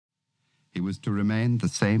He was to remain the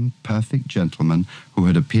same perfect gentleman who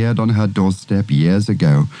had appeared on her doorstep years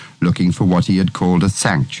ago, looking for what he had called a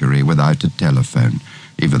sanctuary without a telephone,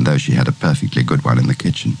 even though she had a perfectly good one in the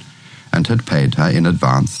kitchen, and had paid her in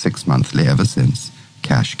advance 6 monthly ever since.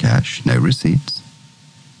 Cash, no receipts.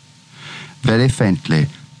 Very faintly,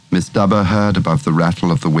 Miss Dubber heard above the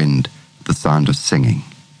rattle of the wind the sound of singing.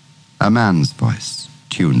 A man's voice,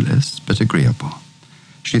 tuneless but agreeable.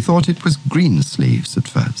 She thought it was Greensleeves at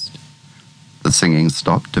first. The singing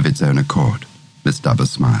stopped of its own accord. Miss Dubber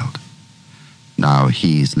smiled. Now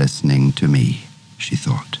he's listening to me, she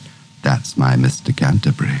thought. That's my Mr.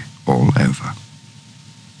 Canterbury all over.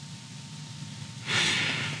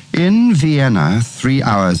 In Vienna, 3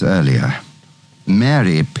 hours earlier,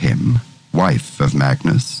 Mary Pym, wife of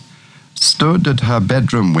Magnus, stood at her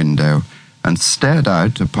bedroom window and stared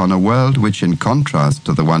out upon a world which, in contrast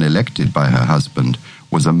to the one elected by her husband,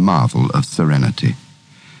 was a marvel of serenity.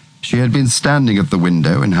 She had been standing at the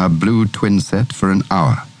window in her blue twin-set for an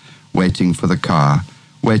hour, waiting for the car,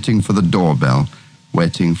 waiting for the doorbell,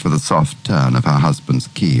 waiting for the soft turn of her husband's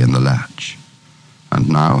key in the latch. And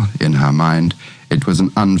now, in her mind, it was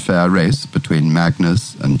an unfair race between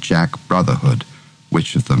Magnus and Jack Brotherhood,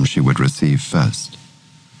 which of them she would receive first.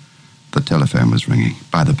 The telephone was ringing,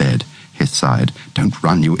 by the bed, his side. "Don't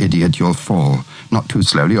run, you idiot, you'll fall. Not too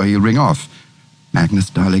slowly or he'll ring off." "Magnus,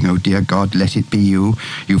 darling, oh dear God, let it be you.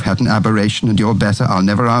 You've had an aberration and you're better. I'll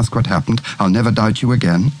never ask what happened. I'll never doubt you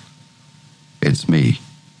again." "It's me,"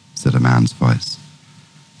 said a man's voice.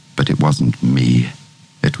 But it wasn't me.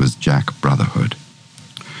 It was Jack Brotherhood.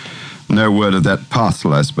 "No word of that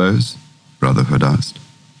parcel, I suppose?" Brotherhood asked.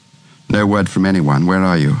 "No word from anyone. Where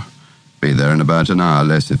are you?" "Be there in about an hour,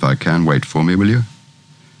 less if I can. Wait for me, will you?"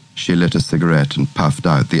 She lit a cigarette and puffed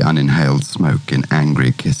out the uninhaled smoke in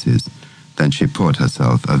angry kisses. Then she poured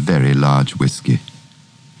herself a very large whiskey.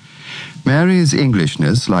 Mary's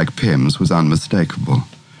Englishness, like Pym's, was unmistakable.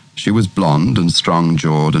 She was blonde and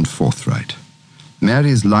strong-jawed and forthright.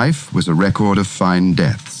 Mary's life was a record of fine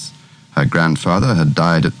deaths. Her grandfather had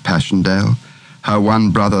died at Passchendaele, her one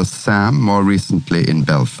brother Sam more recently in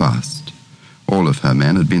Belfast. All of her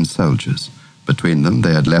men had been soldiers. Between them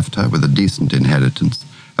they had left her with a decent inheritance,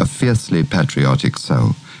 a fiercely patriotic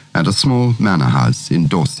soul, and a small manor house in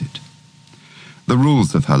Dorset. The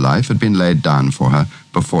rules of her life had been laid down for her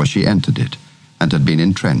before she entered it, and had been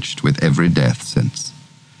entrenched with every death since.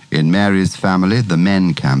 In Mary's family, the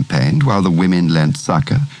men campaigned while the women lent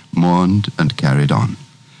succor, mourned, and carried on.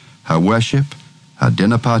 Her worship, her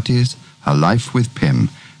dinner parties, her life with Pym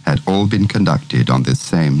had all been conducted on this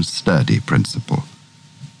same sturdy principle.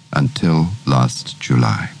 Until last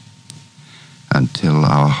July. Until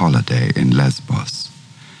our holiday in Lesbos.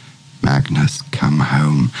 "Magnus, come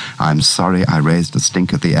home. I'm sorry I raised a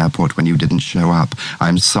stink at the airport when you didn't show up.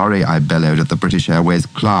 I'm sorry I bellowed at the British Airways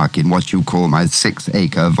clerk in what you call my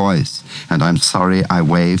 6-acre voice. And I'm sorry I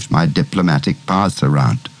waved my diplomatic pass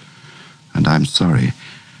around. And I'm sorry,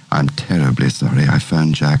 I'm terribly sorry I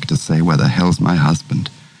phoned Jack to say where the hell's my husband.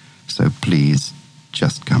 So please,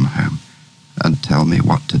 just come home and tell me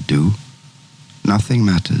what to do. Nothing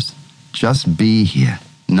matters. Just be here,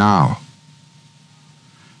 now."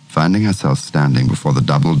 Finding herself standing before the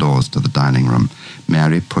double doors to the dining room,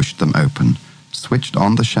 Mary pushed them open, switched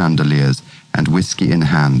on the chandeliers, and, whiskey in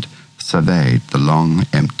hand, surveyed the long,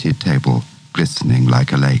 empty table, glistening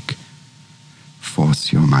like a lake.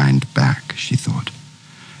 "Force your mind back," she thought.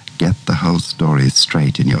 "Get the whole story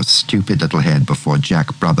straight in your stupid little head before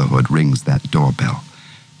Jack Brotherhood rings that doorbell.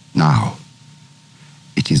 Now.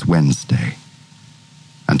 It is Wednesday,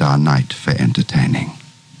 and our night for entertaining.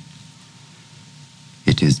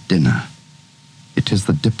 It is dinner. It is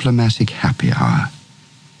the diplomatic happy hour.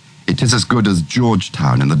 It is as good as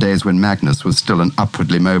Georgetown in the days when Magnus was still an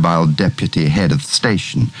upwardly mobile deputy head of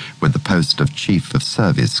station, with the post of chief of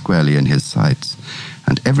service squarely in his sights.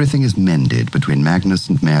 And everything is mended between Magnus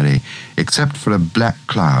and Mary, except for a black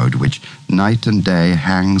cloud which night and day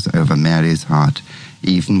hangs over Mary's heart,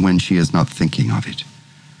 even when she is not thinking of it.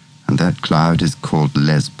 And that cloud is called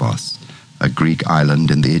Lesbos, a Greek island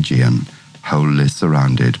in the Aegean, wholly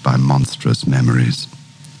surrounded by monstrous memories.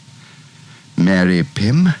 Mary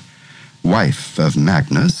Pym, wife of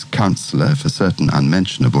Magnus, counsellor for certain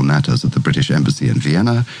unmentionable matters at the British Embassy in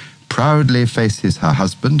Vienna, proudly faces her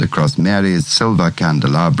husband across Mary's silver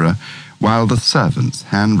candelabra, while the servants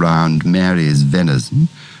hand round Mary's venison,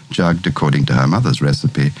 jugged according to her mother's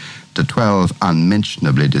recipe, to 12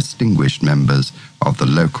 unmentionably distinguished members of the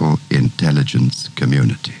local intelligence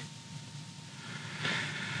community.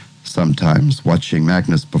 Sometimes, watching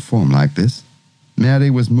Magnus perform like this, Mary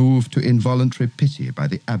was moved to involuntary pity by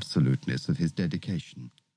the absoluteness of his dedication.